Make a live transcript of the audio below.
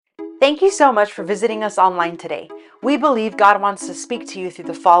Thank you so much for visiting us online today. We believe God wants to speak to you through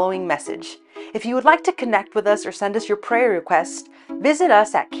the following message. If you would like to connect with us or send us your prayer request, visit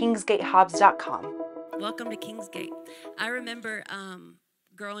us at kingsgatehobbs.com. Welcome to Kingsgate. I remember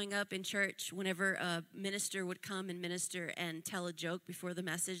growing up in church, whenever a minister would come and minister and tell a joke before the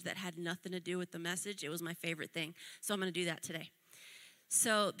message that had nothing to do with the message, it was my favorite thing. So I'm going to do that today.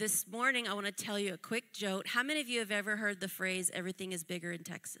 So this morning, I want to tell you a quick joke. How many of you have ever heard the phrase, everything is bigger in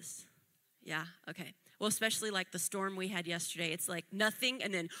Texas? Yeah? Okay. Well, especially like the storm we had yesterday. It's like nothing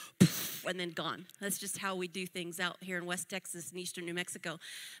and then poof, and then gone. That's just how we do things out here in West Texas and eastern New Mexico.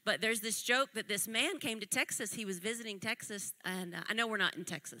 But there's this joke that this man came to Texas. He was visiting Texas, and I know we're not in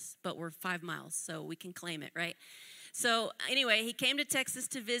Texas, but we're 5 miles, so we can claim it, right? So anyway, he came to Texas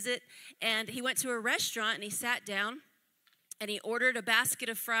to visit, and he went to a restaurant, and he sat down, and he ordered a basket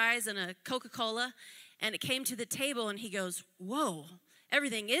of fries and a Coca-Cola, and it came to the table, and he goes, whoa,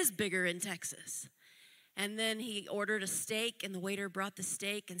 everything is bigger in Texas. And then he ordered a steak, and the waiter brought the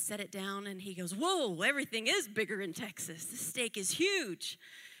steak and set it down, and he goes, whoa, everything is bigger in Texas. This steak is huge.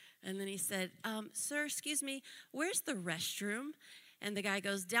 And then he said, sir, excuse me, where's the restroom? And the guy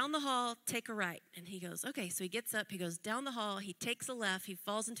goes, down the hall, take a right. And he goes, okay. So he gets up, he goes down the hall, he takes a left, he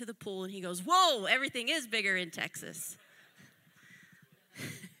falls into the pool, and he goes, whoa, everything is bigger in Texas.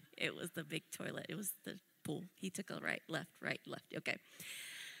 It was the big toilet. It was the pool. He took a right, left, okay.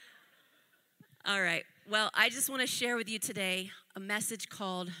 All right. Well, I just want to share with you today a message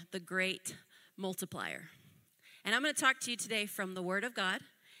called The Great Multiplier. And I'm going to talk to you today from the Word of God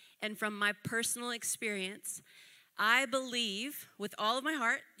and from my personal experience. I believe with all of my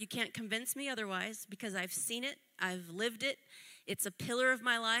heart, you can't convince me otherwise because I've seen it, I've lived it. It's a pillar of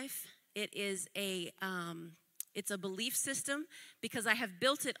my life. It's a belief system because I have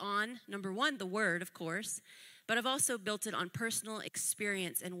built it on, number one, the Word, of course, but I've also built it on personal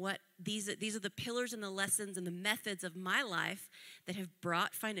experience and what these are the pillars and the lessons and the methods of my life that have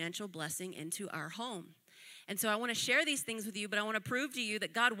brought financial blessing into our home. And so I want to share these things with you, but I want to prove to you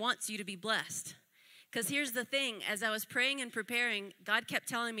that God wants you to be blessed. Because here's the thing, as I was praying and preparing, God kept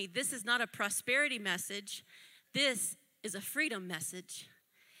telling me, this is not a prosperity message, this is a freedom message.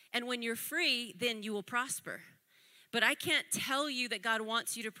 And when you're free, then you will prosper. But I can't tell you that God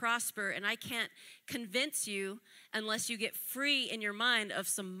wants you to prosper, and I can't convince you unless you get free in your mind of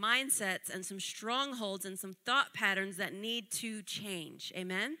some mindsets and some strongholds and some thought patterns that need to change.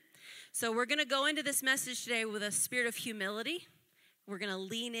 Amen? So we're going to go into this message today with a spirit of humility. We're going to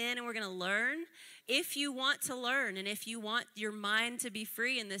lean in and we're going to learn. If you want to learn and if you want your mind to be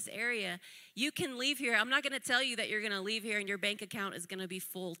free in this area, you can leave here. I'm not going to tell you that you're going to leave here and your bank account is going to be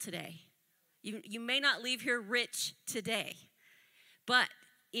full today. You may not leave here rich today, but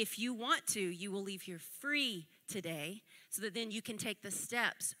if you want to, you will leave here free today so that then you can take the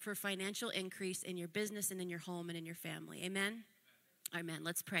steps for financial increase in your business and in your home and in your family. Amen? Amen.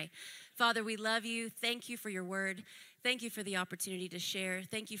 Let's pray. Father, we love you. Thank you for your word. Thank you for the opportunity to share.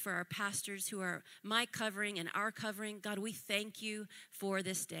 Thank you for our pastors who are my covering and our covering. God, we thank you for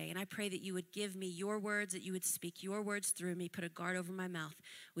this day. And I pray that you would give me your words, that you would speak your words through me, put a guard over my mouth.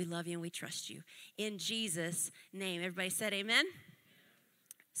 We love you and we trust you. In Jesus' name. Everybody said amen?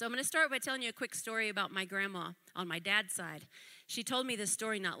 So I'm going to start by telling you a quick story about my grandma on my dad's side. She told me this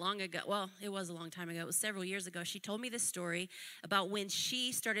story not long ago. Well, it was a long time ago. It was several years ago. She told me this story about when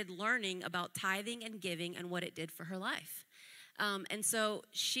she started learning about tithing and giving and what it did for her life. And so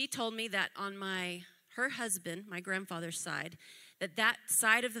she told me that on her husband, my grandfather's side, that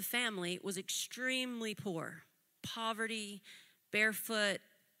side of the family was extremely poor. Poverty, barefoot,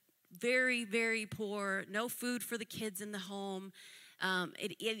 very, very poor, no food for the kids in the home.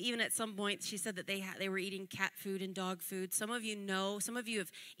 Even at some point, she said that they were eating cat food and dog food. Some of you know, some of you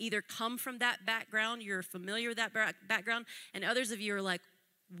have either come from that background, you're familiar with that background, and others of you are like,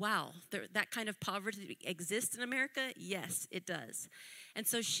 wow, that kind of poverty exists in America? Yes, it does. And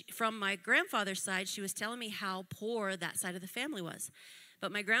so from my grandfather's side, she was telling me how poor that side of the family was.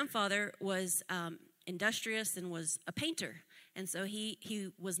 But my grandfather was industrious and was a painter. And so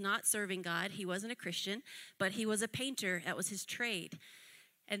he was not serving God. He wasn't a Christian, but he was a painter. That was his trade.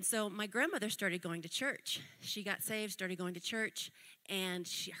 And so my grandmother started going to church. She got saved, started going to church, and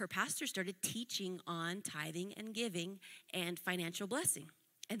her pastor started teaching on tithing and giving and financial blessing.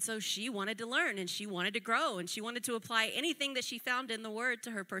 And so she wanted to learn, and she wanted to grow, and she wanted to apply anything that she found in the Word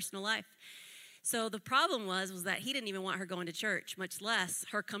to her personal life. So the problem was that he didn't even want her going to church, much less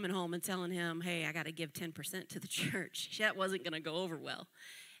her coming home and telling him, hey, I got to give 10% to the church. That wasn't going to go over well.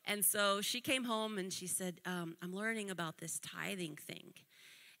 And so she came home and she said, I'm learning about this tithing thing.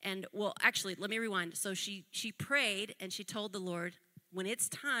 And well, actually, let me rewind. So she prayed and she told the Lord, When it's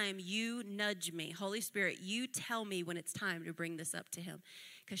time, you nudge me. Holy Spirit, you tell me when it's time to bring this up to him,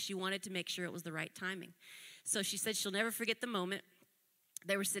 because she wanted to make sure it was the right timing. So she said she'll never forget the moment.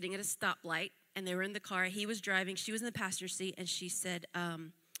 They were sitting at a stoplight, and they were in the car. He was driving. She was in the passenger seat, and she said,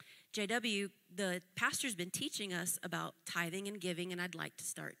 JW, the pastor's been teaching us about tithing and giving, and I'd like to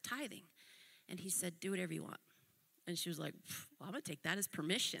start tithing. And he said, do whatever you want. And she was like, well, I'm going to take that as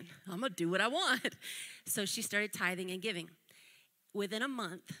permission. I'm going to do what I want. So she started tithing and giving. Within a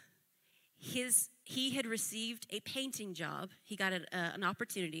month, he had received a painting job. He got an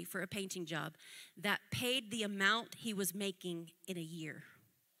opportunity for a painting job that paid the amount he was making in a year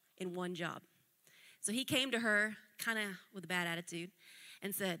in one job. So he came to her kind of with a bad attitude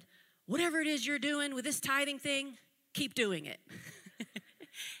and said, whatever it is you're doing with this tithing thing, keep doing it.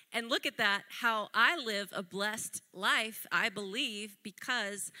 And look at that, how I live a blessed life, I believe,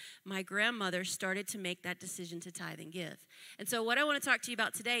 because my grandmother started to make that decision to tithe and give. And so what I want to talk to you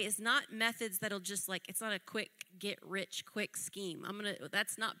about today is not methods that'll just it's not a quick get rich quick scheme.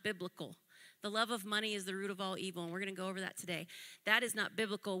 That's not biblical. The love of money is the root of all evil, and we're going to go over that today. That is not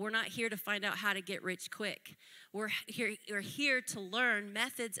biblical. We're not here to find out how to get rich quick. We're here to learn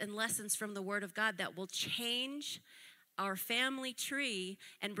methods and lessons from the Word of God that will change our family tree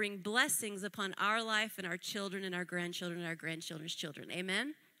and bring blessings upon our life and our children and our grandchildren and our grandchildren's children.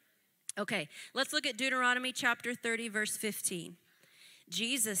 Amen? Okay, let's look at Deuteronomy chapter 30, verse 15.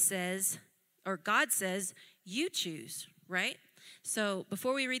 Jesus says, or God says, you choose, right? So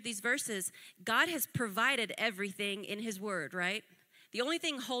before we read these verses, God has provided everything in his word, right? The only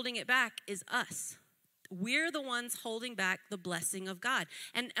thing holding it back is us. We're the ones holding back the blessing of God.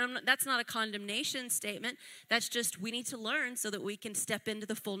 And that's not a condemnation statement. That's just we need to learn so that we can step into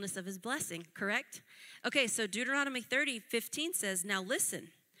the fullness of his blessing, correct? Okay, so Deuteronomy 30:15 says, now listen,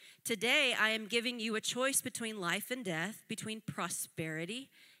 today I am giving you a choice between life and death, between prosperity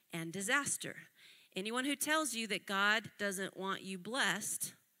and disaster. Anyone who tells you that God doesn't want you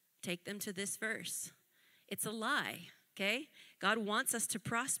blessed, take them to this verse. It's a lie, okay? God wants us to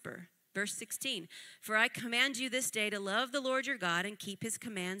prosper. Verse 16, for I command you this day to love the Lord your God and keep his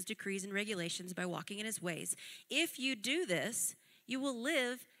commands, decrees, and regulations by walking in his ways. If you do this, you will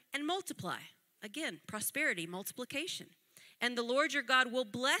live and multiply. Again, prosperity, multiplication. And the Lord your God will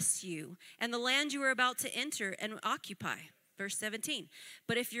bless you and the land you are about to enter and occupy. Verse 17,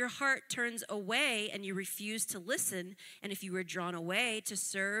 but if your heart turns away and you refuse to listen, and if you are drawn away to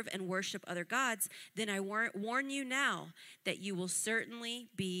serve and worship other gods, then I warn you now that you will certainly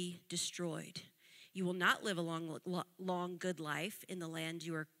be destroyed. You will not live a long, good life in the land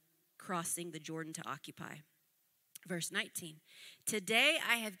you are crossing the Jordan to occupy. Verse 19, today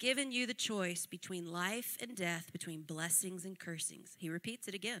I have given you the choice between life and death, between blessings and cursings. He repeats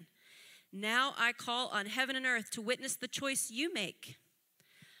it again. Now I call on heaven and earth to witness the choice you make.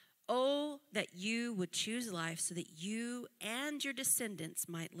 Oh, that you would choose life so that you and your descendants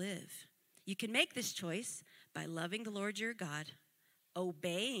might live. You can make this choice by loving the Lord your God,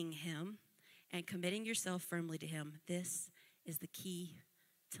 obeying him, and committing yourself firmly to him. This is the key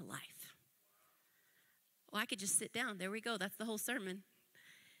to life. Well, I could just sit down. There we go. That's the whole sermon.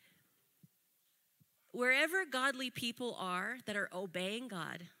 Wherever godly people are that are obeying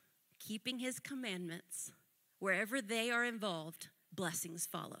God, keeping his commandments, wherever they are involved, blessings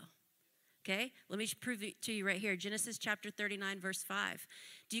follow. Okay? Let me prove it to you right here. Genesis chapter 39, verse 5.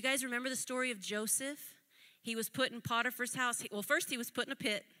 Do you guys remember the story of Joseph? He was put in Potiphar's house. Well, first he was put in a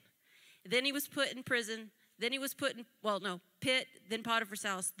pit. Then he was put in prison. Then he was put in, pit, then Potiphar's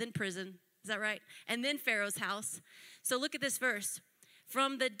house, then prison. Is that right? And then Pharaoh's house. So look at this verse.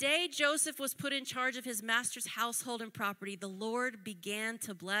 From the day Joseph was put in charge of his master's household and property, the Lord began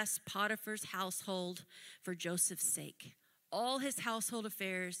to bless Potiphar's household for Joseph's sake. All his household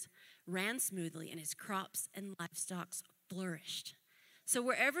affairs ran smoothly, and his crops and livestock flourished. So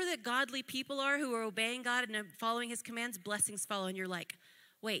wherever the godly people are who are obeying God and following his commands, blessings follow. And you're like,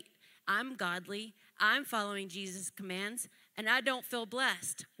 wait, I'm godly, I'm following Jesus' commands, and I don't feel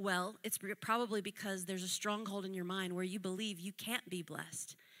blessed. Well, it's probably because there's a stronghold in your mind where you believe you can't be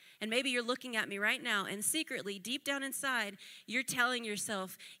blessed. And maybe you're looking at me right now, and secretly, deep down inside, you're telling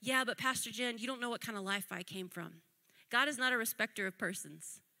yourself, yeah, but Pastor Jenn, you don't know what kind of life I came from. God is not a respecter of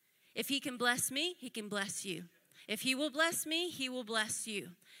persons. If he can bless me, he can bless you. If he will bless me, he will bless you.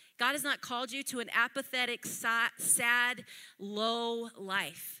 God has not called you to an apathetic, sad, low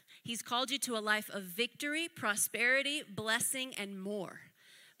life. He's called you to a life of victory, prosperity, blessing, and more.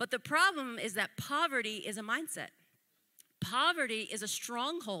 But the problem is that poverty is a mindset. Poverty is a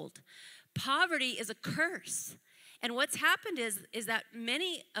stronghold. Poverty is a curse. And what's happened is that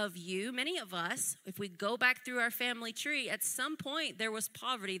many of us, if we go back through our family tree, at some point there was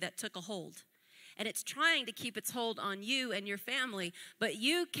poverty that took a hold. And it's trying to keep its hold on you and your family. But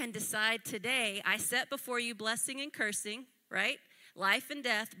you can decide today, I set before you blessing and cursing, right? Life and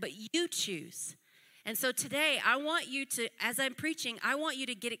death, but you choose. And so today, I want you to, as I'm preaching, I want you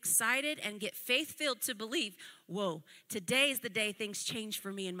to get excited and get faith-filled to believe, whoa, today's the day things change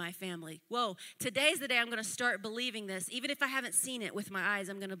for me and my family. Whoa, today's the day I'm going to start believing this. Even if I haven't seen it with my eyes,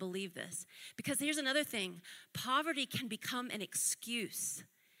 I'm going to believe this. Because here's another thing. Poverty can become an excuse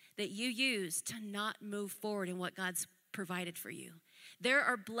that you use to not move forward in what God's provided for you. There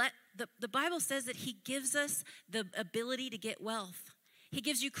are the Bible says that he gives us the ability to get wealth. He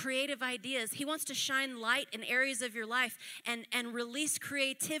gives you creative ideas. He wants to shine light in areas of your life and release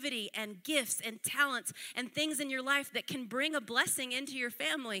creativity and gifts and talents and things in your life that can bring a blessing into your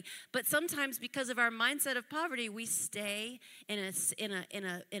family. But sometimes because of our mindset of poverty, we stay in a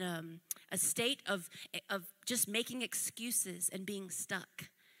state of just making excuses and being stuck.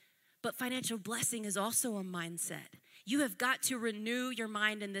 But financial blessing is also a mindset. You have got to renew your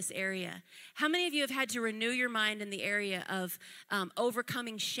mind in this area. How many of you have had to renew your mind in the area of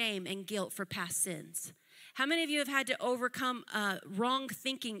overcoming shame and guilt for past sins? How many of you have had to overcome wrong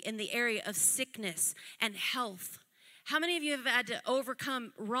thinking in the area of sickness and health? How many of you have had to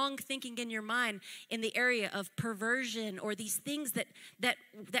overcome wrong thinking in your mind in the area of perversion or these things that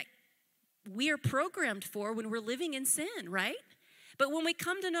we are programmed for when we're living in sin, right? But when we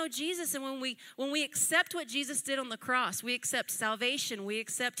come to know Jesus and when we accept what Jesus did on the cross, we accept salvation, we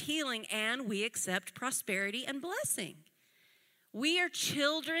accept healing, and we accept prosperity and blessing. We are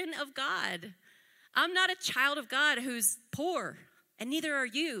children of God. I'm not a child of God who's poor, and neither are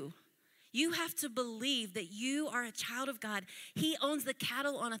you. You have to believe that you are a child of God. He owns the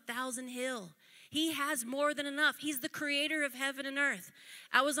cattle on 1,000 hills. He has more than enough. He's the creator of heaven and earth.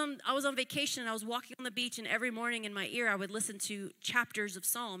 I was on vacation and I was walking on the beach, and every morning in my ear I would listen to chapters of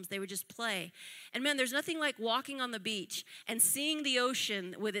Psalms. They would just play. And man, there's nothing like walking on the beach and seeing the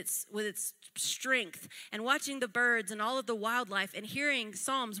ocean with its strength and watching the birds and all of the wildlife and hearing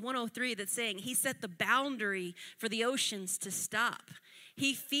Psalms 103 that's saying he set the boundary for the oceans to stop.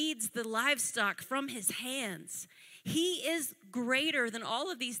 He feeds the livestock from his hands. He is greater than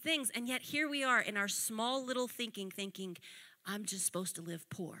all of these things, and yet here we are in our small little thinking, I'm just supposed to live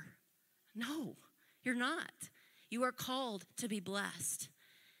poor. No, you're not. You are called to be blessed,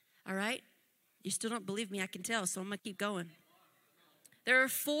 all right? You still don't believe me, I can tell, so I'm going to keep going. There are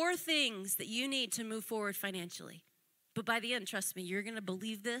 4 things that you need to move forward financially. But by the end, trust me, you're going to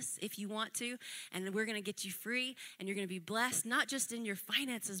believe this if you want to, and we're going to get you free, and you're going to be blessed, not just in your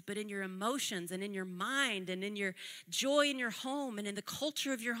finances, but in your emotions and in your mind and in your joy in your home and in the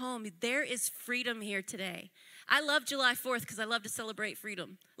culture of your home. There is freedom here today. I love July 4th because I love to celebrate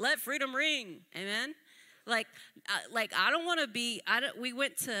freedom. Let freedom ring, amen? I don't want to be, we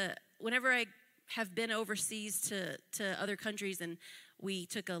went to, whenever I have been overseas to other countries and we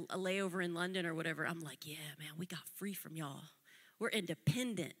took a layover in London or whatever, I'm like, yeah, man, we got free from y'all. We're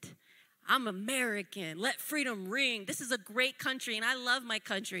independent. I'm American. Let freedom ring. This is a great country, and I love my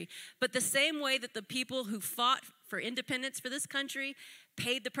country. But the same way that the people who fought for independence for this country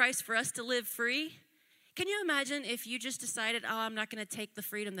paid the price for us to live free, can you imagine if you just decided, I'm not going to take the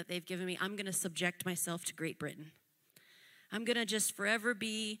freedom that they've given me. I'm going to subject myself to Great Britain. I'm going to just forever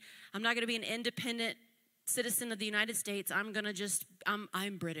I'm not going to be an independent citizen of the United States. I'm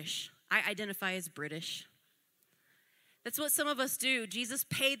British. I identify as British. That's what some of us do. Jesus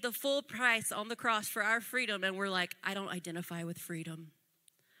paid the full price on the cross for our freedom, and we're like, I don't identify with freedom.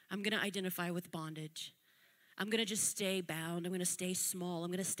 I'm going to identify with bondage. I'm going to just stay bound. I'm going to stay small.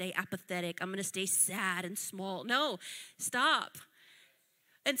 I'm going to stay apathetic. I'm going to stay sad and small. No, stop.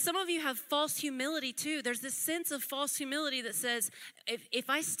 And some of you have false humility too. There's this sense of false humility that says, if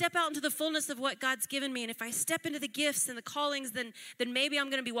I step out into the fullness of what God's given me, and if I step into the gifts and the callings, then maybe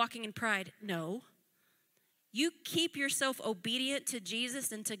I'm going to be walking in pride. No. You keep yourself obedient to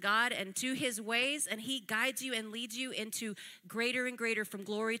Jesus and to God and to his ways, and he guides you and leads you into greater and greater, from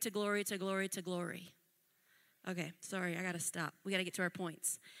glory to glory to glory to glory. Okay, sorry, I got to stop. We got to get to our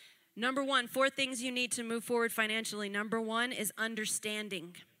points. Number 1, 4 things you need to move forward financially. Number 1 is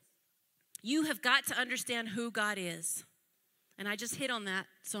understanding. You have got to understand who God is. And I just hit on that,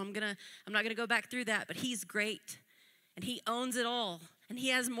 so I'm not gonna go back through that, but he's great. And he owns it all. And he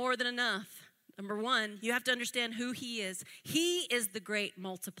has more than enough. Number 1, you have to understand who he is. He is the great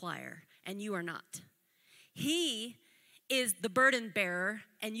multiplier, and you are not. He is the burden bearer,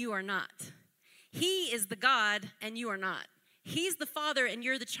 and you are not. He is the God, and you are not. He's the father, and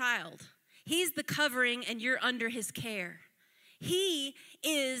you're the child. He's the covering and you're under his care. He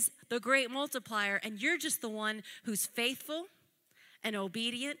is the great multiplier and you're just the one who's faithful and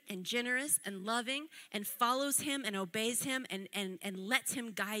obedient and generous and loving and follows him and obeys him and lets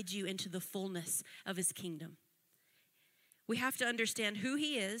him guide you into the fullness of his kingdom. We have to understand who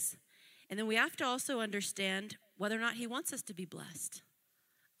he is, and then we have to also understand whether or not he wants us to be blessed.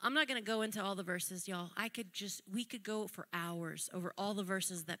 I'm not going to go into all the verses, y'all. We could go for hours over all the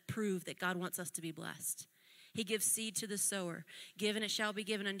verses that prove that God wants us to be blessed. He gives seed to the sower. Give and it shall be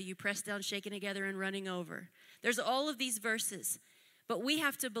given unto you, pressed down, shaken together, and running over. There's all of these verses, but we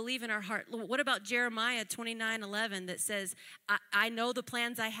have to believe in our heart. What about Jeremiah 29:11 that says, I know the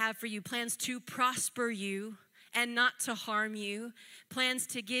plans I have for you, plans to prosper you and not to harm you, plans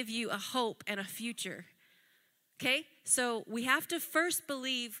to give you a hope and a future. Okay, so we have to first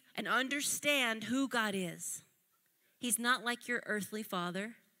believe and understand who God is. He's not like your earthly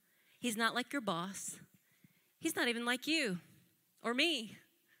father. He's not like your boss. He's not even like you or me,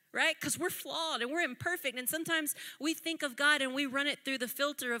 right? Because we're flawed and we're imperfect. And sometimes we think of God and we run it through the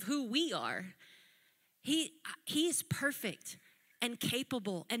filter of who we are. He's perfect and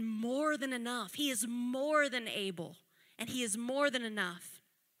capable and more than enough. He is more than able and he is more than enough.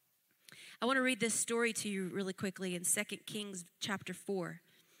 I want to read this story to you really quickly in 2 Kings chapter 4.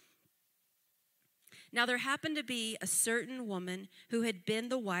 Now there happened to be a certain woman who had been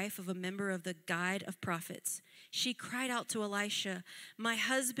the wife of a member of the guide of prophets. She cried out to Elisha, "My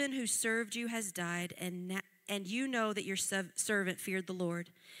husband who served you has died, and you know that your servant feared the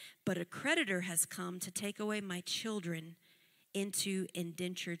Lord. But a creditor has come to take away my children into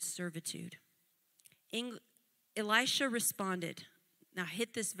indentured servitude." Elisha responded. Now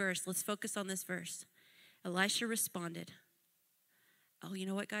hit this verse. Let's focus on this verse. Elisha responded. Oh, you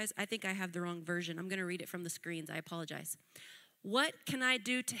know what, guys? I think I have the wrong version. I'm going to read it from the screens. I apologize. "What can I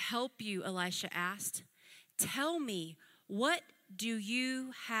do to help you?" Elisha asked. "Tell me, what do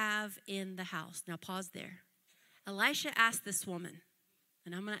you have in the house?" Now pause there. Elisha asked this woman,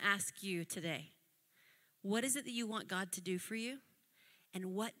 and I'm going to ask you today, what is it that you want God to do for you?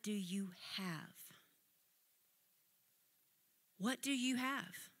 And what do you have? What do you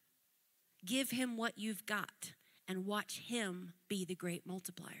have? Give him what you've got and watch him be the great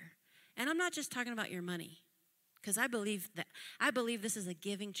multiplier. And I'm not just talking about your money, because I believe this is a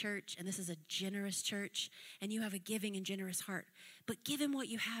giving church and this is a generous church and you have a giving and generous heart. But give him what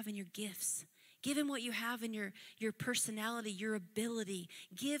you have in your gifts. Give him what you have in your personality, your ability.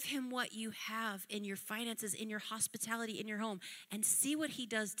 Give him what you have in your finances, in your hospitality, in your home, and see what he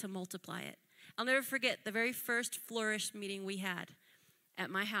does to multiply it. I'll never forget the very first Flourish meeting we had at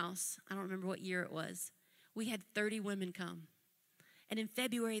my house. I don't remember what year it was. We had 30 women come. And in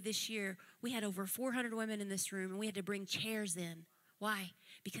February this year, we had over 400 women in this room, and we had to bring chairs in. Why?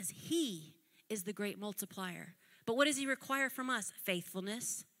 Because he is the great multiplier. But what does he require from us?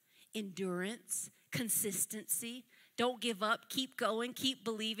 Faithfulness, endurance, consistency. Don't give up. Keep going. Keep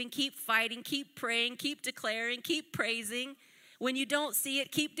believing. Keep fighting. Keep praying. Keep declaring. Keep praising. When you don't see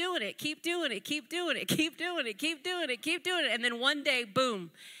it, keep doing it. Keep doing it. Keep doing it. Keep doing it. Keep doing it. Keep doing it. And then one day,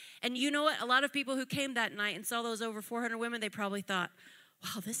 boom. And you know what? A lot of people who came that night and saw those over 400 women, they probably thought,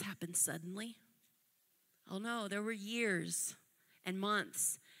 wow, this happened suddenly. Oh no, there were years and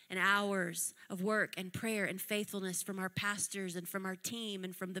months and hours of work and prayer and faithfulness from our pastors and from our team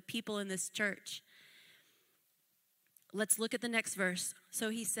and from the people in this church. Let's look at the next verse. So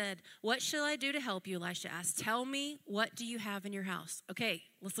he said, "What shall I do to help you?" Elisha asked. "Tell me, what do you have in your house?" Okay,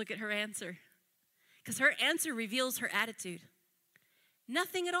 let's look at her answer. Because her answer reveals her attitude.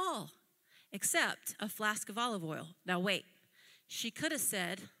 Nothing at all, except a flask of olive oil. Now wait, she could have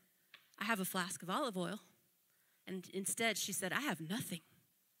said, "I have a flask of olive oil." And instead she said, "I have nothing."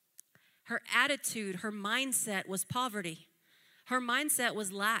 Her attitude, her mindset was poverty. Her mindset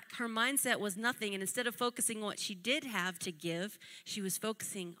was lack. Her mindset was nothing. And instead of focusing on what she did have to give, she was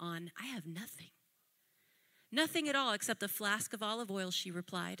focusing on, "I have nothing." "Nothing at all except a flask of olive oil," she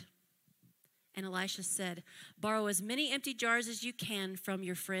replied. And Elisha said, "Borrow as many empty jars as you can from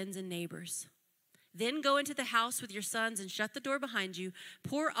your friends and neighbors. Then go into the house with your sons and shut the door behind you.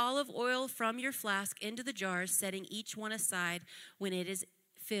 Pour olive oil from your flask into the jars, setting each one aside when it is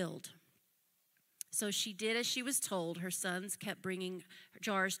filled." So she did as she was told. Her sons kept bringing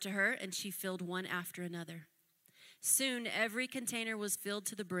jars to her, and she filled one after another. Soon every container was filled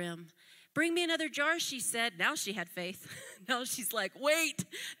to the brim. "Bring me another jar," she said. Now she had faith. Now she's like, "Wait,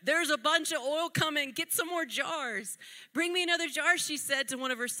 there's a bunch of oil coming. Get some more jars." "Bring me another jar," she said to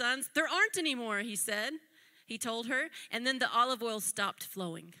one of her sons. "There aren't any more," he told her. And then the olive oil stopped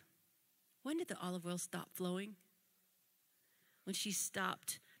flowing. When did the olive oil stop flowing? When she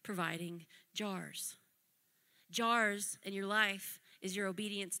stopped providing Jars. Jars in your life is your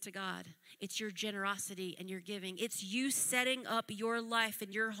obedience to God. It's your generosity and your giving. It's you setting up your life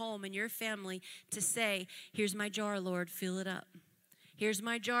and your home and your family to say, here's my jar, Lord, fill it up. Here's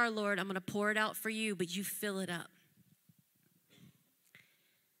my jar, Lord, I'm going to pour it out for you, but you fill it up.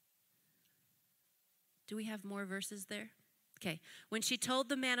 Do we have more verses there? Okay. When she told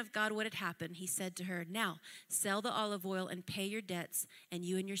the man of God what had happened, he said to her, now sell the olive oil and pay your debts, and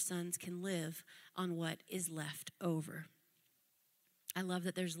you and your sons can live on what is left over. I love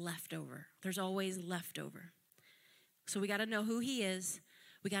that there's leftover. There's always leftover. So we got to know who he is.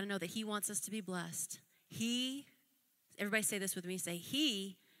 We got to know that he wants us to be blessed. Everybody say this with me. Say,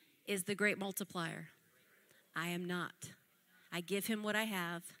 he is the great multiplier. I am not. I give him what I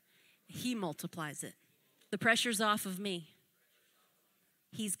have. He multiplies it. The pressure's off of me.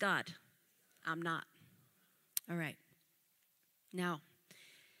 He's God. I'm not. All right. Now,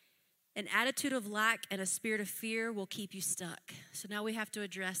 an attitude of lack and a spirit of fear will keep you stuck. So now we have to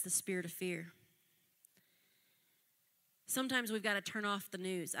address the spirit of fear. Sometimes we've got to turn off the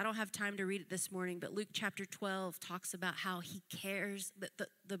news. I don't have time to read it this morning, but Luke chapter 12 talks about how he cares.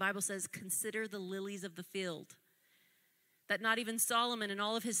 The Bible says, consider the lilies of the field. That not even Solomon in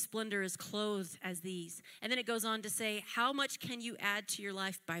all of his splendor is clothed as these. And then it goes on to say, how much can you add to your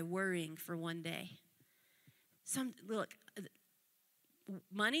life by worrying for one day? Look,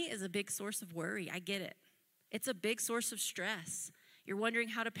 money is a big source of worry. I get it. It's a big source of stress. You're wondering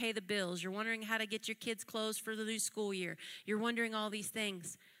how to pay the bills. You're wondering how to get your kids clothes for the new school year. You're wondering all these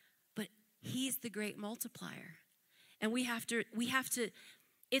things. But he's the great multiplier. And we have to,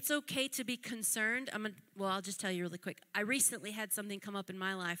 it's okay to be concerned. I'll just tell you really quick. I recently had something come up in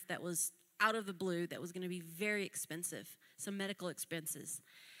my life that was out of the blue that was going to be very expensive, some medical expenses.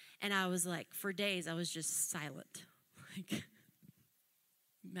 And I was like, for days, I was just silent. Like,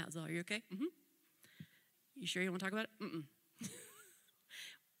 Mazel, are you okay? Mm-hmm. You sure you don't want to talk about it? Mm-mm.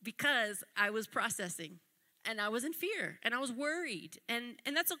 Because I was processing, and I was in fear, and I was worried, and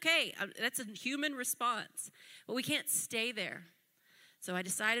that's okay. That's a human response, but we can't stay there. So I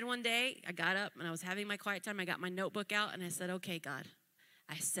decided one day, I got up, and I was having my quiet time. I got my notebook out, and I said, okay, God.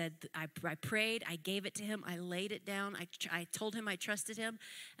 I prayed, I gave it to him, I laid it down, I told him I trusted him,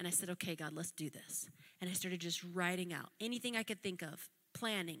 and I said, okay, God, let's do this. And I started just writing out anything I could think of.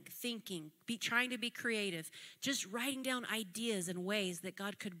 Planning, thinking, trying to be creative, just writing down ideas and ways that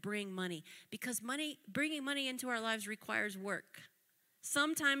God could bring money. Because bringing money into our lives requires work.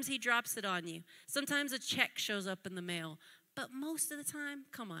 Sometimes he drops it on you. Sometimes a check shows up in the mail. But most of the time,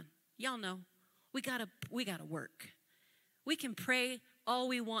 come on, y'all know, we gotta work. We can pray all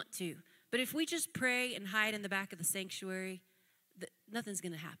we want to, but if we just pray and hide in the back of the sanctuary, nothing's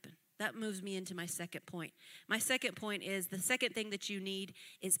gonna happen. That moves me into my second point. My second point is the second thing that you need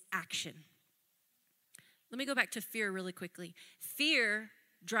is action. Let me go back to fear really quickly. Fear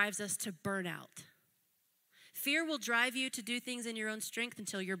drives us to burnout. Fear will drive you to do things in your own strength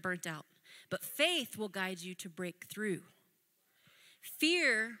until you're burnt out. But faith will guide you to break through.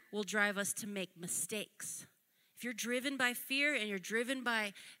 Fear will drive us to make mistakes. If you're driven by fear and you're driven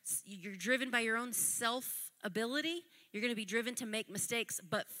by your own self-ability, you're going to be driven to make mistakes,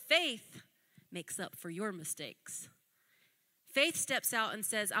 but faith makes up for your mistakes. Faith steps out and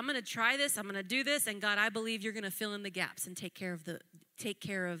says, I'm going to try this, I'm going to do this, and God, I believe you're going to fill in the gaps and take care of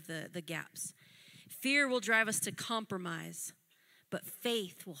the gaps. Fear will drive us to compromise, but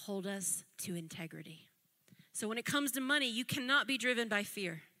faith will hold us to integrity. So when it comes to money, you cannot be driven by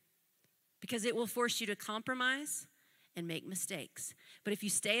fear because it will force you to compromise and make mistakes. But if you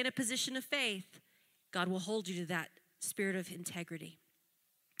stay in a position of faith, God will hold you to that spirit of integrity.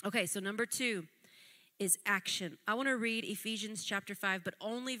 Okay, so number 2 is action. I want to read Ephesians chapter 5, but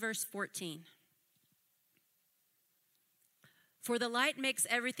only verse 14. For the light makes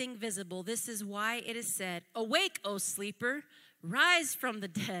everything visible. This is why it is said, awake, O sleeper, rise from the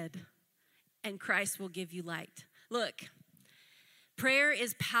dead, and Christ will give you light. Look, prayer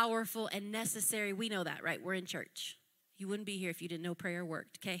is powerful and necessary. We know that, right? We're in church. You wouldn't be here if you didn't know prayer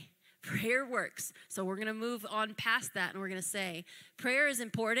worked, okay? Prayer works. So we're going to move on past that, and we're going to say prayer is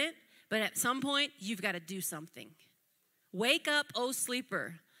important, but at some point, you've got to do something. Wake up, O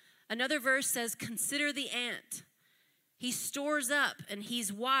sleeper. Another verse says, consider the ant. He stores up, and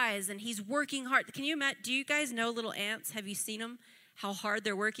he's wise, and he's working hard. Can you imagine? Do you guys know little ants? Have you seen them? How hard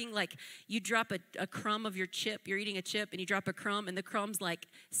they're working? Like you drop a crumb of your chip. You're eating a chip, and you drop a crumb, and the crumb's like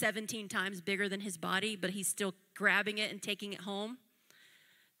 17 times bigger than his body, but he's still grabbing it and taking it home.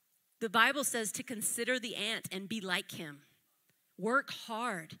 The Bible says to consider the ant and be like him. Work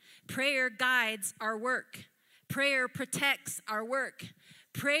hard. Prayer guides our work. Prayer protects our work.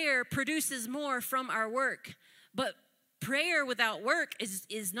 Prayer produces more from our work, but prayer without work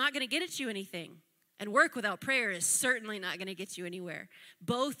is not going to get at you anything. And work without prayer is certainly not going to get you anywhere.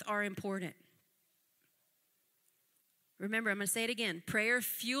 Both are important. Remember, I'm going to say it again. Prayer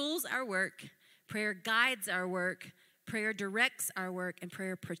fuels our work. Prayer guides our work. Prayer directs our work. And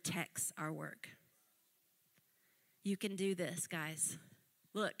prayer protects our work. You can do this, guys.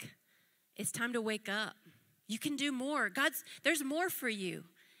 Look, it's time to wake up. You can do more. There's more for you.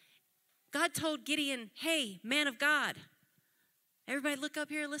 God told Gideon, hey, man of God. Everybody look up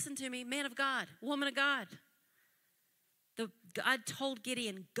here, listen to me. Man of God, woman of God. God told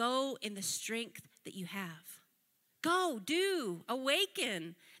Gideon, go in the strength that you have. Go, do,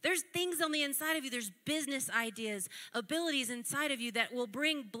 awaken. There's things on the inside of you. There's business ideas, abilities inside of you that will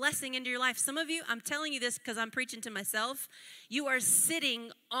bring blessing into your life. Some of you, I'm telling you this because I'm preaching to myself. You are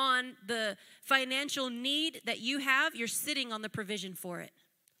sitting on the financial need that you have. You're sitting on the provision for it.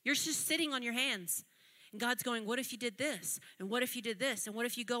 You're just sitting on your hands. And God's going, what if you did this? And what if you did this? And what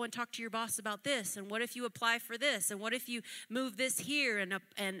if you go and talk to your boss about this? And what if you apply for this? And what if you move this here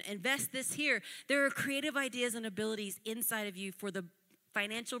and invest this here? There are creative ideas and abilities inside of you for the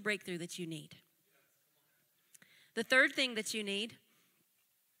financial breakthrough that you need. The third thing that you need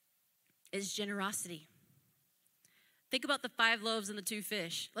is generosity. Think about the 5 loaves and the 2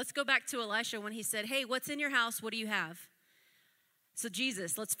 fish. Let's go back to Elisha when he said, hey, what's in your house? What do you have? So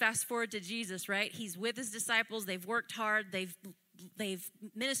Jesus, let's fast forward to Jesus, right? He's with his disciples. They've worked hard. They've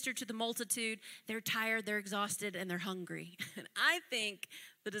ministered to the multitude. They're tired, they're exhausted, and they're hungry. And I think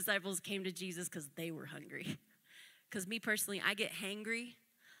the disciples came to Jesus because they were hungry. Because me personally, I get hangry.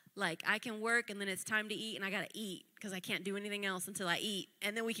 Like I can work and then it's time to eat and I got to eat because I can't do anything else until I eat.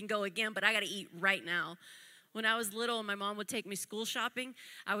 And then we can go again, but I got to eat right now. When I was little and my mom would take me school shopping,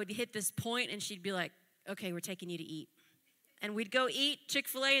 I would hit this point and she'd be like, okay, we're taking you to eat. And we'd go eat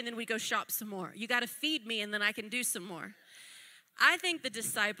Chick-fil-A and then we'd go shop some more. You got to feed me and then I can do some more. I think the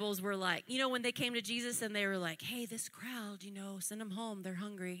disciples were like, when they came to Jesus and they were like, hey, this crowd, send them home. They're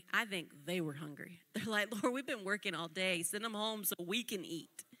hungry. I think they were hungry. They're like, Lord, we've been working all day. Send them home so we can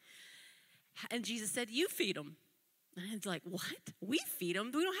eat. And Jesus said, you feed them. And it's like, what? We feed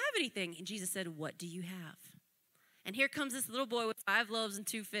them? We don't have anything. And Jesus said, what do you have? And here comes this little boy with 5 loaves and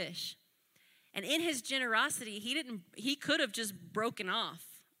 2 fish. And in his generosity, he could have just broken off,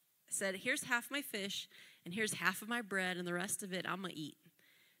 said, here's half my fish, and here's half of my bread, and the rest of it I'm going to eat.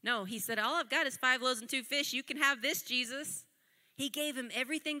 No, he said, all I've got is 5 loaves and 2 fish. You can have this, Jesus. He gave him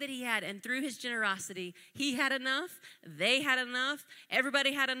everything that he had, and through his generosity, he had enough, they had enough,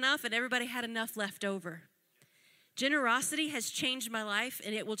 everybody had enough, and everybody had enough left over. Generosity has changed my life,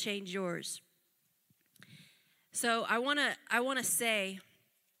 and it will change yours. So I want to say,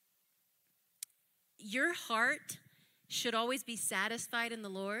 your heart should always be satisfied in the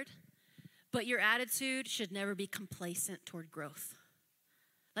Lord, but your attitude should never be complacent toward growth.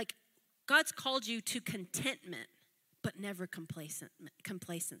 Like, God's called you to contentment, but never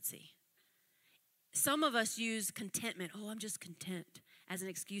complacency. Some of us use contentment, I'm just content, as an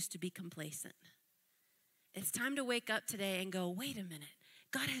excuse to be complacent. It's time to wake up today and go, wait a minute,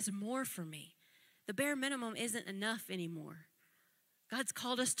 God has more for me. The bare minimum isn't enough anymore. God's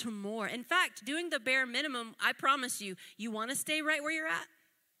called us to more. In fact, doing the bare minimum, I promise you, you want to stay right where you're at?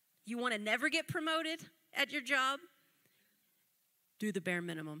 You want to never get promoted at your job? Do the bare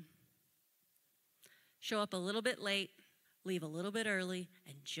minimum. Show up a little bit late, leave a little bit early,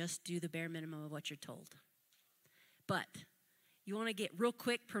 and just do the bare minimum of what you're told. But you want to get real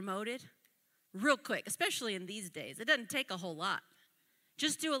quick promoted? Real quick, especially in these days. It doesn't take a whole lot.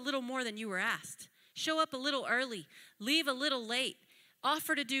 Just do a little more than you were asked. Show up a little early, leave a little late.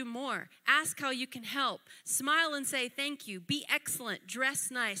 Offer to do more. Ask how you can help. Smile and say thank you. Be excellent. Dress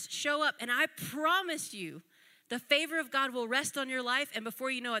nice. Show up. And I promise you, the favor of God will rest on your life. And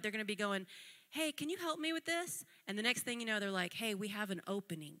before you know it, they're going to be going, hey, can you help me with this? And the next thing you know, they're like, hey, we have an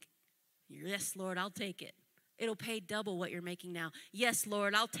opening. Yes, Lord, I'll take it. It'll pay double what you're making now. Yes,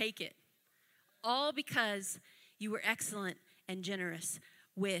 Lord, I'll take it. All because you were excellent and generous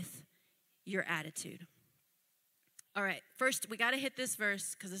with your attitude. All right, first, we got to hit this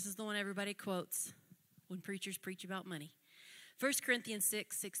verse because this is the one everybody quotes when preachers preach about money. 1 Corinthians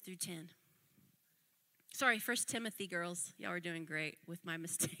 6:6-10. Sorry, 1 Timothy, girls. Y'all are doing great with my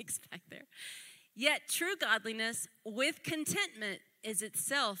mistakes back there. Yet true godliness with contentment is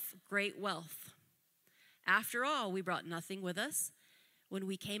itself great wealth. After all, we brought nothing with us when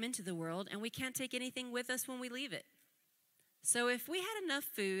we came into the world, and we can't take anything with us when we leave it. So if we had enough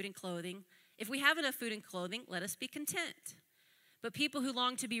food and clothing, let us be content. But people who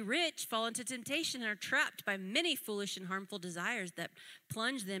long to be rich fall into temptation and are trapped by many foolish and harmful desires that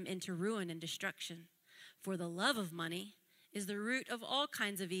plunge them into ruin and destruction. For the love of money is the root of all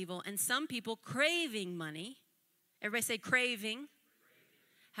kinds of evil, and some people craving money, everybody say craving,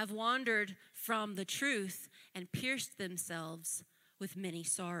 have wandered from the truth and pierced themselves with many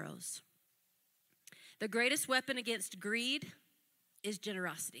sorrows. The greatest weapon against greed is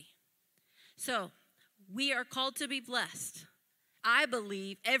generosity. So, we are called to be blessed. I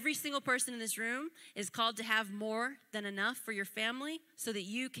believe every single person in this room is called to have more than enough for your family so that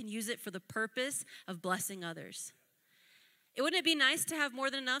you can use it for the purpose of blessing others. Wouldn't it be nice to have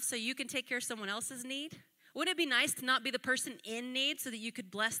more than enough so you can take care of someone else's need? Wouldn't it be nice to not be the person in need so that you could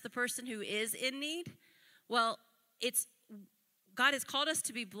bless the person who is in need? Well, God has called us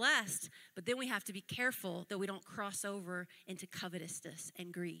to be blessed, but then we have to be careful that we don't cross over into covetousness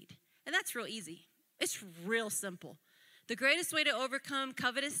and greed. And that's real easy. It's real simple. The greatest way to overcome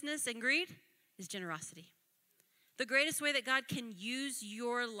covetousness and greed is generosity. The greatest way that God can use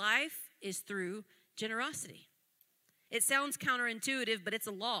your life is through generosity. It sounds counterintuitive, but it's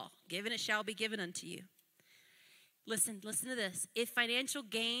a law. Given it shall be given unto you. Listen to this. If financial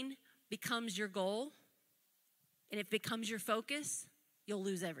gain becomes your goal and it becomes your focus, you'll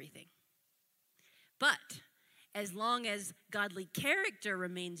lose everything. But as long as godly character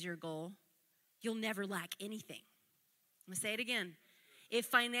remains your goal, you'll never lack anything. I'm going to say it again. If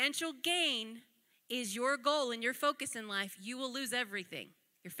financial gain is your goal and your focus in life, you will lose everything.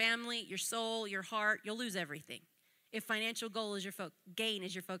 Your family, your soul, your heart, you'll lose everything. If financial goal is gain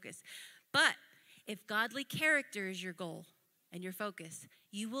is your focus. But if godly character is your goal and your focus,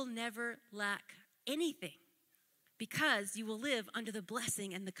 you will never lack anything because you will live under the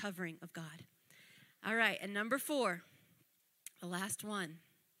blessing and the covering of God. All right, and number 4, the last one.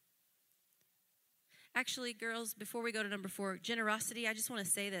 Actually, girls, before we go to number 4, generosity, I just want to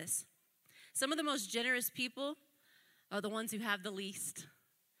say this. Some of the most generous people are the ones who have the least.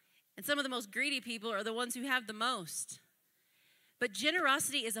 And some of the most greedy people are the ones who have the most. But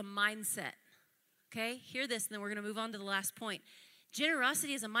generosity is a mindset. Okay, hear this, and then we're going to move on to the last point.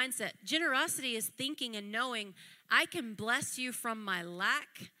 Generosity is a mindset. Generosity is thinking and knowing I can bless you from my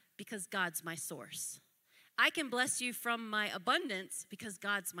lack because God's my source. I can bless you from my abundance because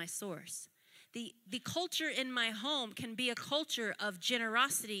God's my source. The culture in my home can be a culture of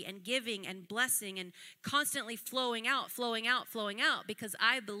generosity and giving and blessing and constantly flowing out because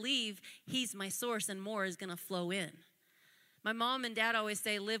I believe He's my source and more is going to flow in. My mom and dad always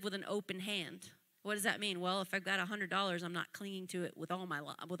say live with an open hand. What does that mean? Well, if I've got $100, I'm not clinging to it with all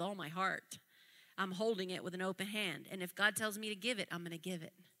my heart. I'm holding it with an open hand. And if God tells me to give it, I'm going to give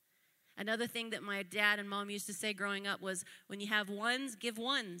it. Another thing that my dad and mom used to say growing up was, when you have ones, give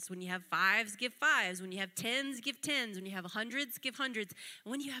ones. When you have fives, give fives. When you have tens, give tens. When you have hundreds, give hundreds.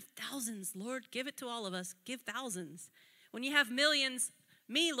 And when you have thousands, Lord, give it to all of us. Give thousands. When you have millions,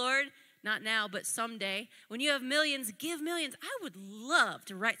 me, Lord, not now, but someday. When you have millions, give millions. I would love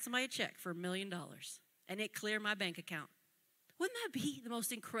to write somebody a check for $1 million and it clear my bank account. Wouldn't that be the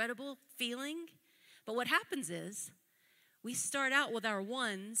most incredible feeling? But what happens is we start out with our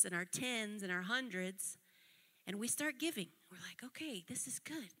ones and our tens and our hundreds, and we start giving. We're like, okay, this is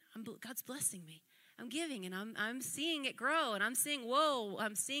good. God's blessing me. I'm giving, and I'm seeing it grow, and I'm seeing, whoa,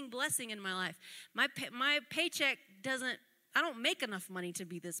 I'm seeing blessing in my life. My paycheck I don't make enough money to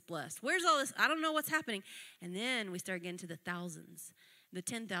be this blessed. Where's all this? I don't know what's happening. And then we start getting to the thousands, the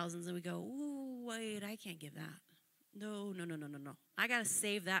 10,000s, and we go, ooh, wait, I can't give that. No. I got to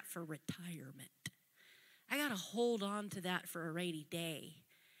save that for retirement. I got to hold on to that for a rainy day.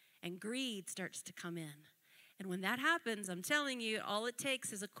 And greed starts to come in. And when that happens, I'm telling you, all it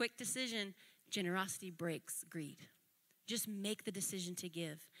takes is a quick decision. Generosity breaks greed. Just make the decision to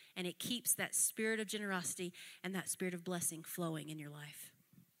give. And it keeps that spirit of generosity and that spirit of blessing flowing in your life.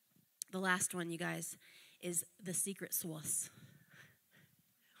 The last one, you guys, is the secret sauce.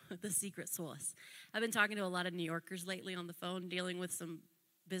 The secret sauce. I've been talking to a lot of New Yorkers lately on the phone, dealing with some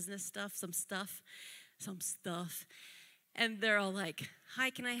business stuff, some stuff. And they're all like, hi,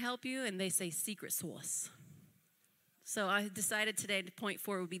 can I help you? And they say secret sauce. So I decided today to point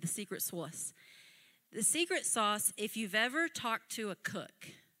 4 would be the secret sauce. The secret sauce, if you've ever talked to a cook,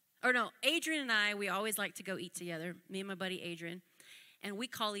 Adrian and I, we always like to go eat together, me and my buddy Adrian, and we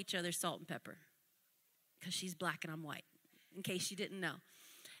call each other salt and pepper because she's black and I'm white, in case you didn't know.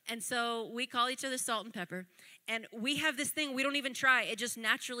 And so we call each other salt and pepper, and we have this thing, we don't even try. It just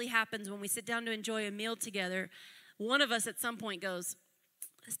naturally happens when we sit down to enjoy a meal together. One of us at some point goes,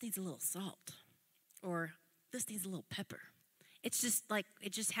 this needs a little salt, or this needs a little pepper. It's just like,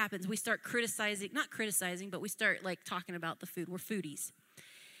 it just happens. We start not criticizing, but we start like talking about the food. We're foodies.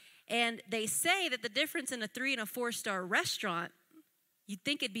 And they say that the difference in a 3 and a 4-star restaurant, you'd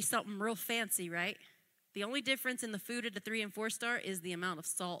think it'd be something real fancy, right? The only difference in the food at a 3 and 4-star is the amount of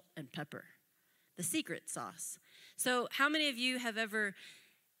salt and pepper, the secret sauce. So how many of you have ever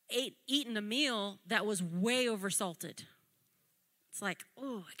eaten a meal that was way oversalted? It's like,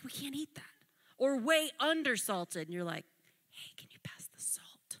 oh, we can't eat that. Or way undersalted, and you're like, hey, can you pass the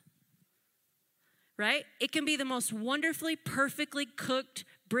salt? Right? It can be the most wonderfully, perfectly cooked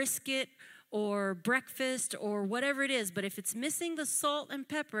brisket or breakfast or whatever it is, but if it's missing the salt and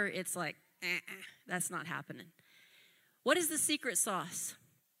pepper, it's like, that's not happening. What is the secret sauce?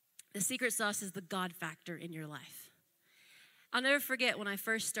 The secret sauce is the God factor in your life. I'll never forget when I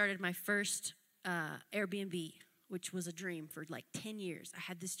first started my first Airbnb, which was a dream for like 10 years. I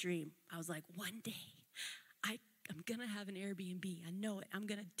had this dream. I was like, one day, I'm going to have an Airbnb. I know it. I'm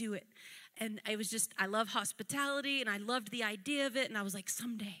going to do it. And I love hospitality, and I loved the idea of it, and I was like,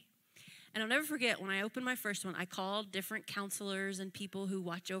 someday. And I'll never forget when I opened my first one, I called different counselors and people who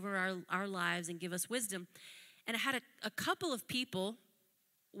watch over our lives and give us wisdom. And I had a couple of people,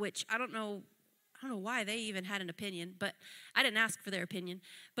 which I don't know why they even had an opinion, but I didn't ask for their opinion.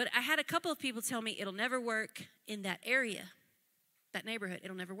 But I had a couple of people tell me it'll never work in that area, that neighborhood.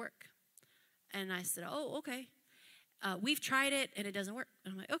 It'll never work. And I said, oh, okay. We've tried it, and it doesn't work.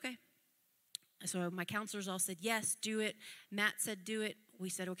 And I'm like, okay. So my counselors all said, yes, do it. Matt said, do it. We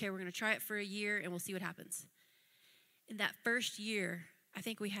said, okay, we're going to try it for a year, and we'll see what happens. In that first year, I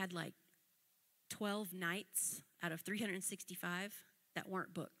think we had like 12 nights out of 365 that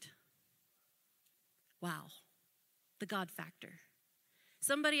weren't booked. Wow. The God factor.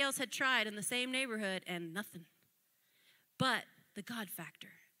 Somebody else had tried in the same neighborhood, and nothing. But the God factor.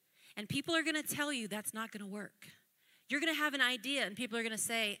 And people are going to tell you that's not going to work. You're going to have an idea, and people are going to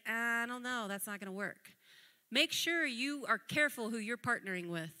say, I don't know, that's not going to work. Make sure you are careful who you're partnering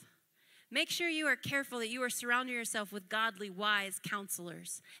with. Make sure you are careful that you are surrounding yourself with godly, wise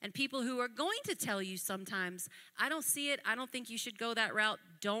counselors and people who are going to tell you sometimes, I don't see it, I don't think you should go that route,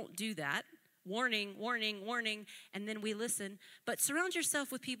 don't do that. Warning, warning, warning, and then we listen. But surround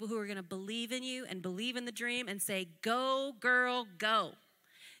yourself with people who are going to believe in you and believe in the dream and say, go, girl, go.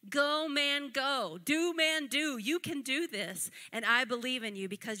 Go, man, go. Do, man, do. You can do this. And I believe in you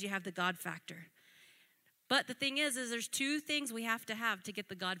because you have the God factor. But the thing is there's two things we have to get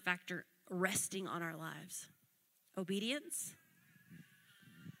the God factor resting on our lives. Obedience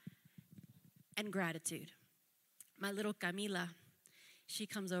and gratitude. My little Camila, she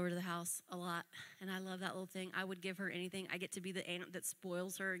comes over to the house a lot, and I love that little thing. I would give her anything. I get to be the aunt that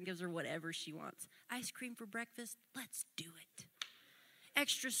spoils her and gives her whatever she wants. Ice cream for breakfast? Let's do it.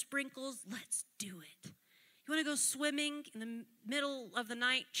 Extra sprinkles? Let's do it. You want to go swimming in the middle of the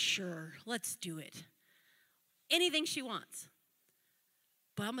night? Sure, let's do it. Anything she wants.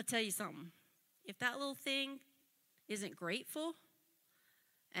 But I'm going to tell you something. If that little thing isn't grateful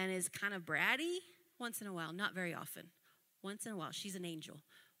and is kind of bratty, once in a while, not very often, once in a while, she's an angel.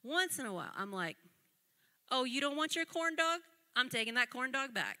 Once in a while, I'm like, oh, you don't want your corn dog? I'm taking that corn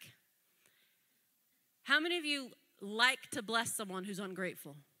dog back. How many of you like to bless someone who's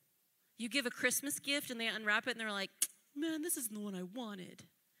ungrateful? You give a Christmas gift and they unwrap it and they're like, man, this isn't the one I wanted.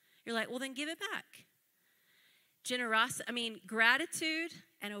 You're like, well, then give it back. Gratitude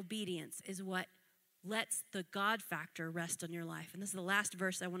and obedience is what lets the God factor rest on your life. And this is the last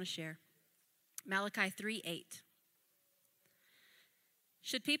verse I want to share. Malachi 3:8.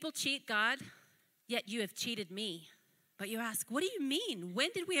 Should people cheat God? Yet you have cheated me. But you ask, what do you mean? When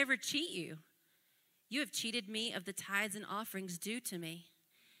did we ever cheat you? You have cheated me of the tithes and offerings due to me.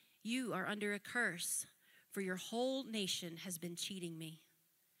 You are under a curse, for your whole nation has been cheating me.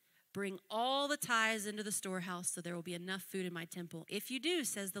 Bring all the tithes into the storehouse so there will be enough food in my temple. If you do,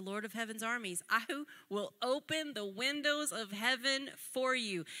 says the Lord of heaven's armies, I will open the windows of heaven for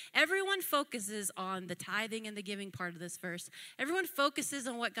you. Everyone focuses on the tithing and the giving part of this verse. Everyone focuses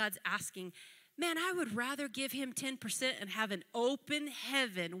on what God's asking. Man, I would rather give him 10% and have an open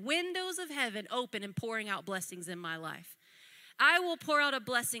heaven, windows of heaven open and pouring out blessings in my life. I will pour out a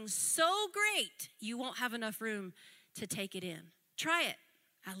blessing so great you won't have enough room to take it in. Try it.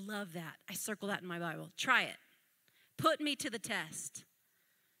 I love that. I circle that in my Bible. Try it. Put me to the test.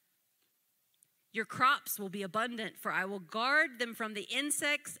 Your crops will be abundant, for I will guard them from the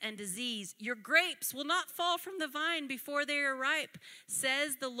insects and disease. Your grapes will not fall from the vine before they are ripe,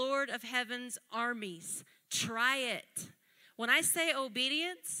 says the Lord of heaven's armies. Try it. When I say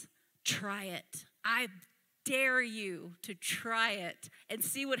obedience, try it. I dare you to try it and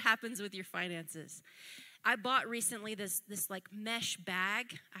see what happens with your finances. I bought recently this like mesh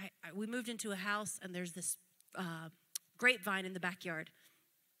bag. We moved into a house, and there's this grapevine in the backyard.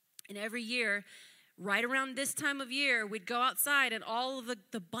 And every year, right around this time of year, we'd go outside, and all of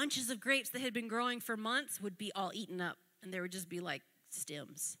the bunches of grapes that had been growing for months would be all eaten up, and there would just be like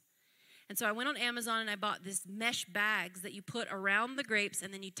stems. And so I went on Amazon and I bought this mesh bags that you put around the grapes,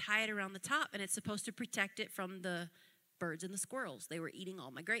 and then you tie it around the top, and it's supposed to protect it from the birds and the squirrels. They were eating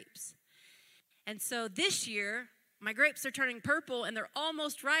all my grapes. And so this year, my grapes are turning purple, and they're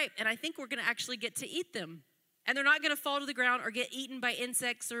almost ripe, and I think we're going to actually get to eat them. And they're not going to fall to the ground or get eaten by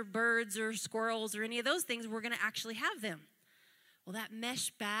insects or birds or squirrels or any of those things. We're going to actually have them. Well, that mesh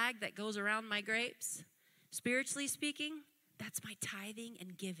bag that goes around my grapes, spiritually speaking, that's my tithing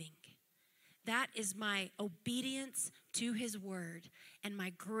and giving. That is my obedience to his word and my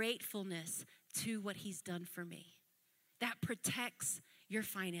gratefulness to what he's done for me. That protects your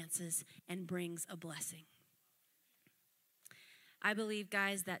finances and brings a blessing. I believe,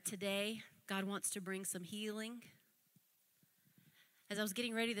 guys, that today God wants to bring some healing. As I was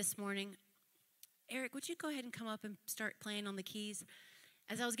getting ready this morning, Eric, would you go ahead and come up and start playing on the keys?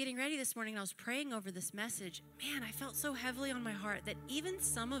 As I was getting ready this morning and I was praying over this message, man, I felt so heavily on my heart that even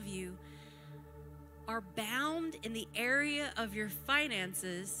some of you are bound in the area of your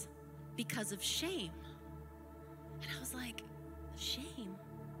finances because of shame. And I was like, shame?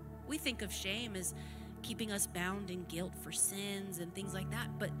 We think of shame as keeping us bound in guilt for sins and things like that,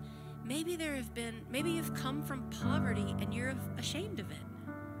 but maybe you've come from poverty and you're ashamed of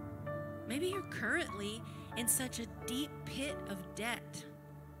it. Maybe you're currently in such a deep pit of debt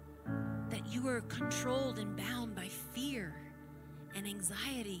that you are controlled and bound by fear and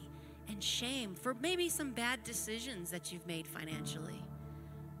anxiety and shame for maybe some bad decisions that you've made financially.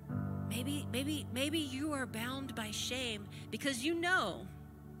 Maybe you are bound by shame because you know,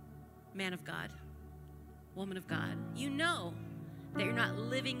 man of God, woman of God, you know that you're not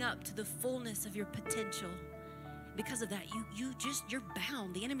living up to the fullness of your potential. Because of that, you're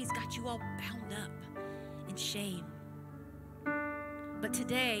bound. The enemy's got you all bound up in shame. But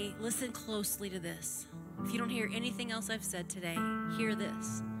today, listen closely to this. If you don't hear anything else I've said today, hear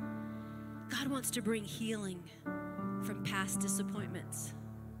this. God wants to bring healing from past disappointments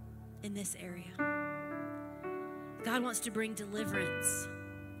in this area. God wants to bring deliverance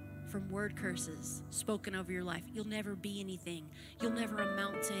from word curses spoken over your life. You'll never be anything. You'll never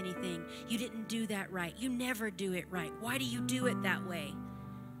amount to anything. You didn't do that right. You never do it right. Why do you do it that way?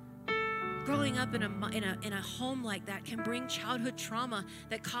 Growing up in a home like that can bring childhood trauma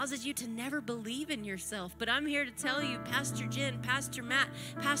that causes you to never believe in yourself. But I'm here to tell you, Pastor Jenn, Pastor Matt,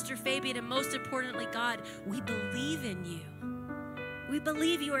 Pastor Fabian, and most importantly, God, we believe in you. We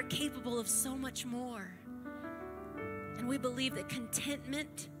believe you are capable of so much more. And we believe that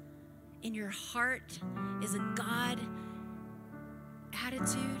contentment in your heart is a God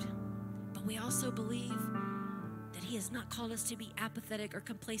attitude, but we also believe that he has not called us to be apathetic or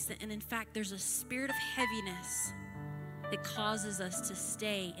complacent. And in fact, there's a spirit of heaviness that causes us to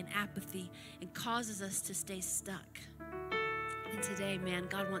stay in apathy and causes us to stay stuck. And today, man,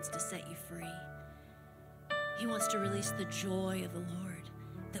 God wants to set you free. He wants to release the joy of the Lord,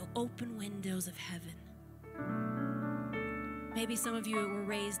 the open windows of heaven. Maybe some of you were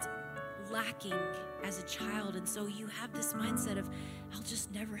raised lacking as a child, and so you have this mindset of, I'll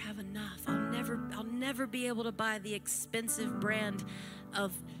just never have enough. I'll never be able to buy the expensive brand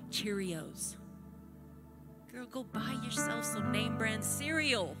of Cheerios. Girl, go buy yourself some name brand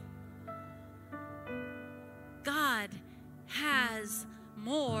cereal. God has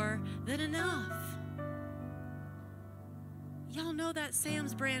more than enough. Y'all know that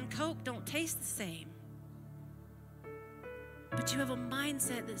Sam's brand Coke don't taste the same. But you have a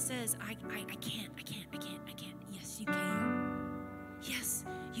mindset that says, I can't. Yes, you can. Yes,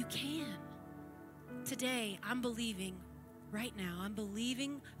 you can. Today, I'm believing, right now, I'm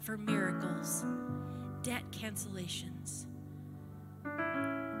believing for miracles, debt cancellations,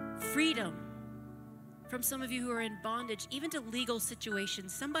 freedom from some of you who are in bondage, even to legal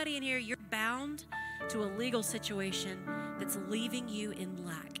situations. Somebody in here, you're bound to a legal situation that's leaving you in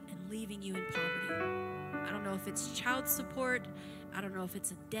lack and leaving you in poverty. I don't know if it's child support. I don't know if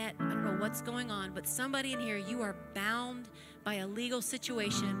it's a debt. I don't know what's going on. But somebody in here, you are bound by a legal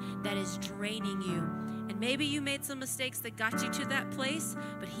situation that is draining you. And maybe you made some mistakes that got you to that place,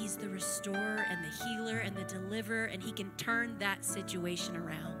 but he's the restorer and the healer and the deliverer, and he can turn that situation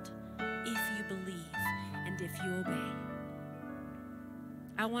around if you believe and if you obey.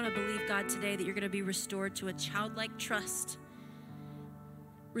 I want to believe, God, today that you're going to be restored to a childlike trust,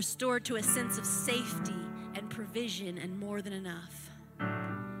 restored to a sense of safety and provision and more than enough.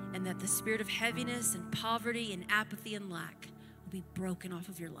 And and that the spirit of heaviness and poverty and apathy and lack will be broken off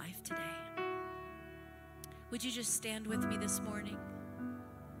of your life today. Would you just stand with me this morning?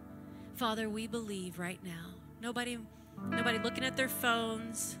 Father, we believe right now. Nobody looking at their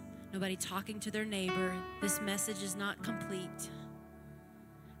phones, nobody talking to their neighbor. This message is not complete.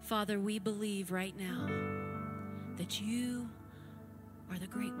 Father, we believe right now that you are the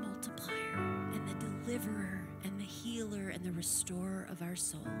great multiplier and the deliverer and the healer and the restorer of our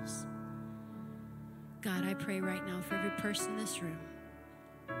souls. God, I pray right now for every person in this room.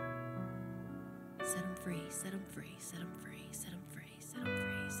 Set them free, set them free, set them free, set them free, set them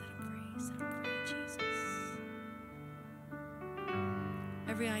free, set them free, set them free, Jesus.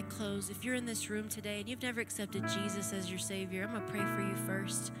 Every eye closed. If you're in this room today and you've never accepted Jesus as your Savior, I'm going to pray for you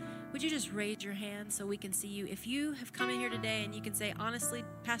first. Would you just raise your hand so we can see you? If you have come in here today and you can say, honestly,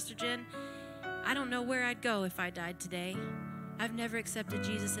 Pastor Jenn, I don't know where I'd go if I died today. I've never accepted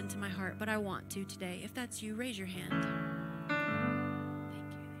Jesus into my heart, but I want to today. If that's you, raise your hand.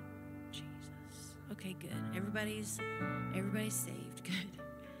 Thank you, Jesus. Okay, good. Everybody's saved. Good.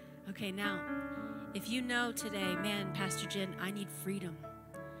 Okay, now, if you know today, man, Pastor Jenn, I need freedom.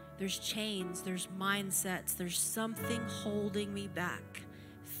 There's chains, there's mindsets, there's something holding me back.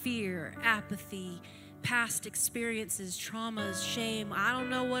 Fear, apathy, past experiences, traumas, shame. I don't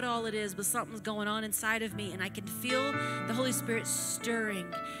know what all it is, but something's going on inside of me, and I can feel the Holy Spirit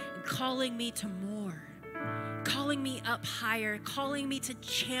stirring and calling me to more, calling me up higher, calling me to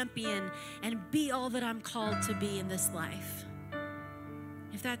champion and be all that I'm called to be in this life.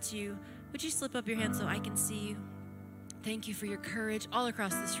 If that's you, would you slip up your hand so I can see you? Thank you for your courage all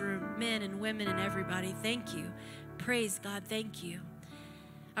across this room, men and women and everybody. Thank you. Praise God. Thank you.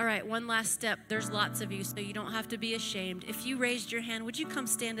 All right, one last step. There's lots of you, so you don't have to be ashamed. If you raised your hand, would you come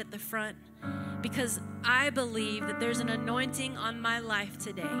stand at the front? Because I believe that there's an anointing on my life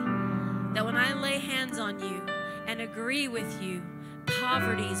today, that when I lay hands on you and agree with you,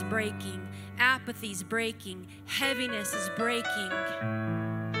 poverty's breaking, apathy's breaking, heaviness is breaking,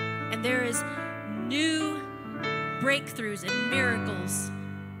 and there is new breakthroughs and miracles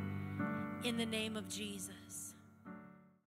in the name of Jesus.